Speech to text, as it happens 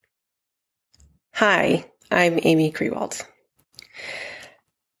Hi, I'm Amy Krewald.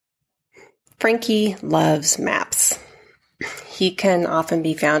 Frankie loves maps. He can often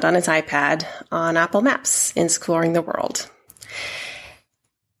be found on his iPad on Apple Maps, exploring the world.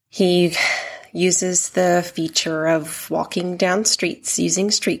 He uses the feature of walking down streets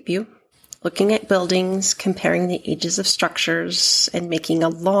using Street View, looking at buildings, comparing the ages of structures, and making a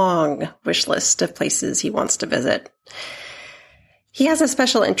long wish list of places he wants to visit. He has a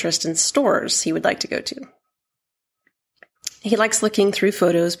special interest in stores he would like to go to. He likes looking through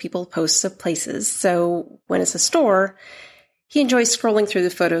photos people post of places, so when it's a store, he enjoys scrolling through the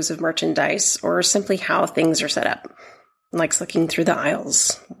photos of merchandise or simply how things are set up. He likes looking through the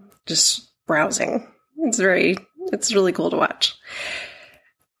aisles, just browsing. It's really cool to watch.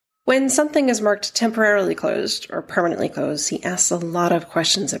 When something is marked temporarily closed or permanently closed, he asks a lot of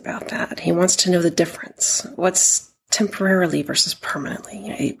questions about that. He wants to know the difference. What's temporarily versus permanently?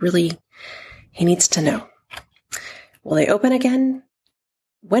 He needs to know. Will they open again?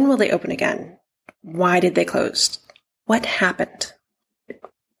 When will they open again? Why did they close? What happened?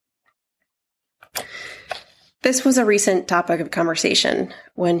 This was a recent topic of conversation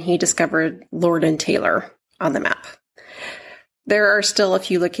when he discovered Lord and Taylor on the map. There are still a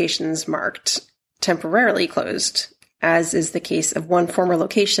few locations marked temporarily closed, as is the case of one former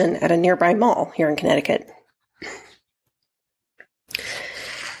location at a nearby mall here in Connecticut.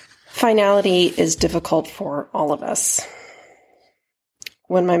 Finality is difficult for all of us.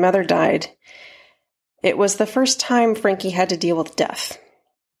 When my mother died, it was the first time Frankie had to deal with death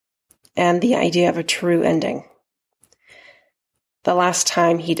and the idea of a true ending. The last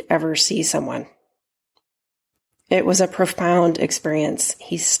time he'd ever see someone. It was a profound experience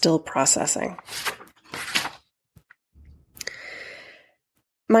he's still processing.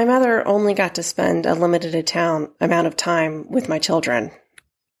 My mother only got to spend a limited amount of time with my children,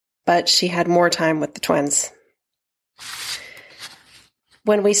 but she had more time with the twins.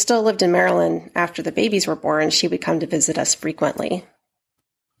 When we still lived in Maryland after the babies were born, she would come to visit us frequently.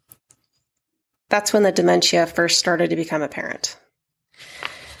 That's when the dementia first started to become apparent.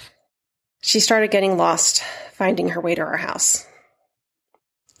 She started getting lost, finding her way to our house.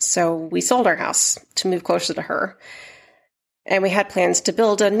 So we sold our house to move closer to her, and we had plans to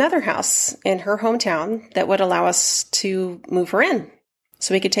build another house in her hometown that would allow us to move her in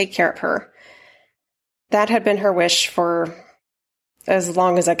so we could take care of her. That had been her wish for as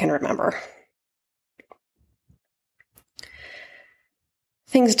long as I can remember.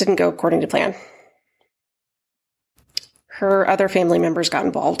 Things didn't go according to plan. Her other family members got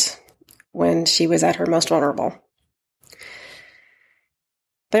involved when she was at her most vulnerable.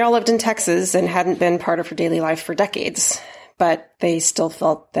 They all lived in Texas and hadn't been part of her daily life for decades, but they still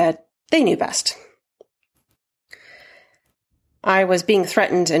felt that they knew best. I was being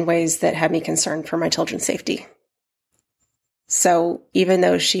threatened in ways that had me concerned for my children's safety. So even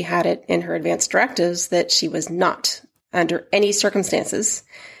though she had it in her advance directives that she was not, under any circumstances,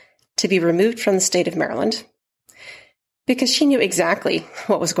 to be removed from the state of Maryland, because she knew exactly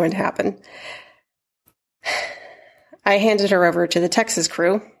what was going to happen, I handed her over to the Texas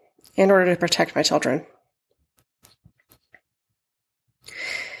crew in order to protect my children.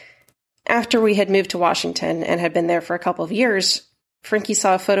 After we had moved to Washington and had been there for a couple of years, Frankie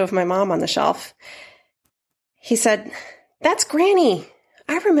saw a photo of my mom on the shelf. He said, "That's Granny.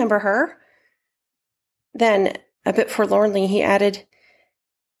 I remember her." Then, a bit forlornly, he added,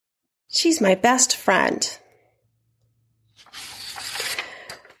 "She's my best friend."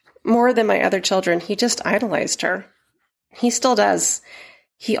 More than my other children, he just idolized her. He still does.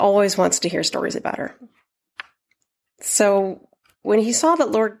 He always wants to hear stories about her. So when he saw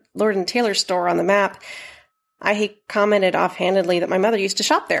that Lord and Taylor store on the map, I commented offhandedly that my mother used to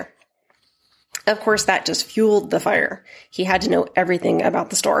shop there. Of course, that just fueled the fire. He had to know everything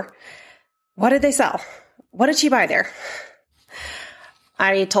about the store. What did they sell? What did she buy there?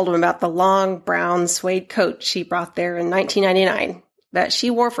 I told him about the long brown suede coat she brought there in 1999 that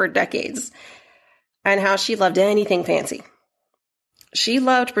she wore for decades, and how she loved anything fancy. She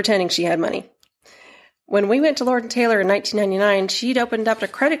loved pretending she had money. When we went to Lord & Taylor in 1999, she'd opened up a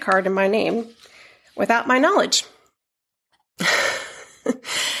credit card in my name without my knowledge.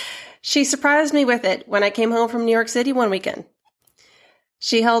 She surprised me with it when I came home from New York City one weekend.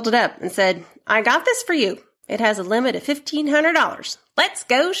 She held it up and said, "I got this for you. It has a limit of $1,500. Let's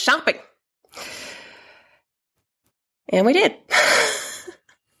go shopping." And we did.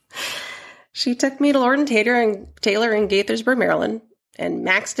 She took me to Lord & Taylor in Gaithersburg, Maryland, and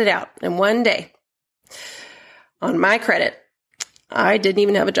maxed it out in one day. On my credit, I didn't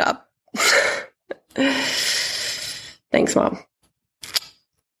even have a job. Thanks, Mom.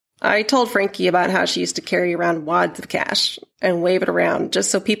 I told Frankie about how she used to carry around wads of cash and wave it around just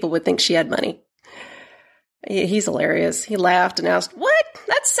so people would think she had money. He's hilarious. He laughed and asked, "What?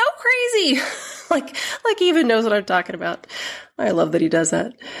 That's so crazy." like he even knows what I'm talking about. I love that he does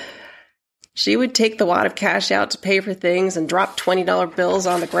that. She would take the wad of cash out to pay for things and drop $20 bills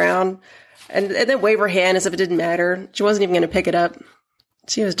on the ground and then wave her hand as if it didn't matter. She wasn't even going to pick it up.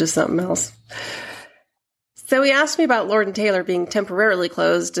 She was just something else. So he asked me about Lord & Taylor being temporarily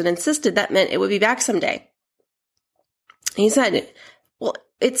closed and insisted that meant it would be back someday. He said, "Well,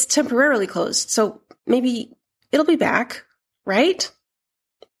 it's temporarily closed, so maybe it'll be back, right?"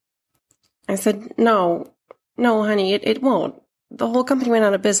 I said, No, honey, it won't. The whole company went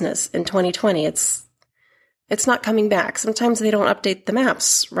out of business in 2020. It's not coming back. Sometimes they don't update the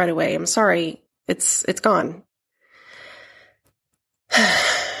maps right away. I'm sorry. It's gone.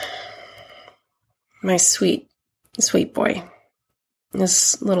 My sweet boy.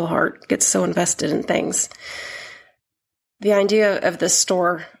 His little heart gets so invested in things. The idea of this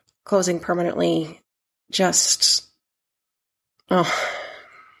store closing permanently just...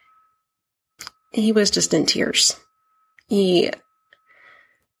 he was just in tears. He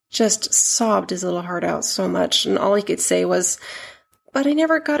just sobbed his little heart out so much, and all he could say was, "But I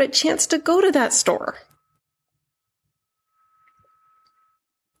never got a chance to go to that store."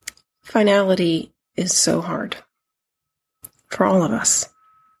 Finality is so hard for all of us.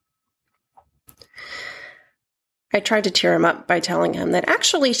 I tried to cheer him up by telling him that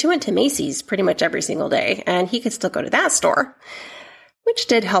actually she went to Macy's pretty much every single day, and he could still go to that store, which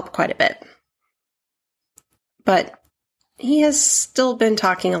did help quite a bit. But he has still been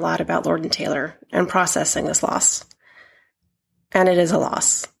talking a lot about Lord & Taylor and processing this loss. And it is a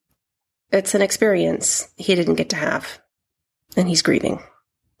loss. It's an experience he didn't get to have, and he's grieving.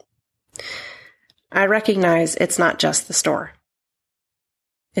 I recognize it's not just the store.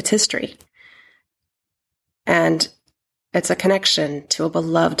 It's history. And it's a connection to a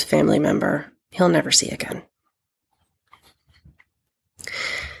beloved family member he'll never see again.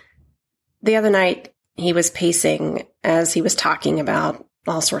 The other night, he was pacing as he was talking about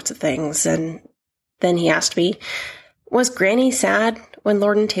all sorts of things, and then he asked me, "Was Granny sad when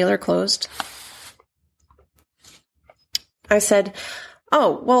Lord & Taylor closed?" I said,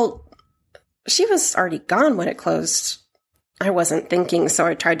 "Oh, well, she was already gone when it closed." I wasn't thinking, so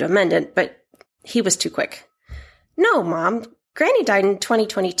I tried to amend it, but he was too quick. "No, Mom, Granny died in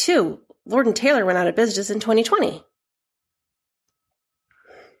 2022. Lord & Taylor went out of business in 2020.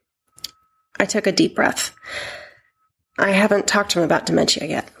 I took a deep breath. I haven't talked to him about dementia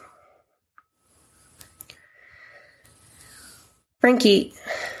yet. "Frankie,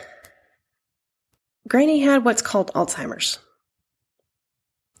 Granny had what's called Alzheimer's.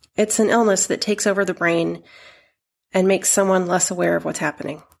 It's an illness that takes over the brain and makes someone less aware of what's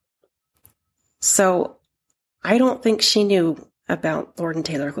happening. So I don't think she knew about Lord &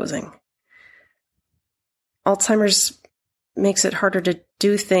 Taylor closing. Alzheimer's makes it harder to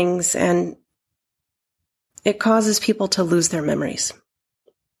do things, and it causes people to lose their memories."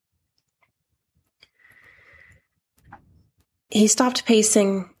 He stopped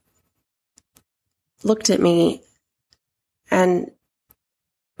pacing, looked at me, and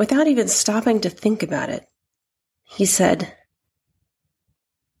without even stopping to think about it, he said,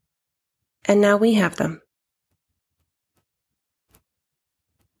 "And now we have them."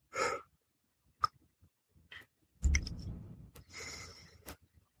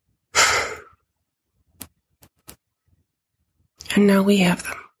 And now we have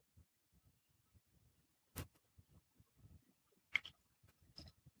them.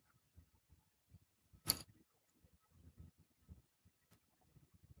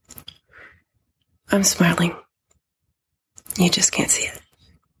 I'm smiling. You just can't see it.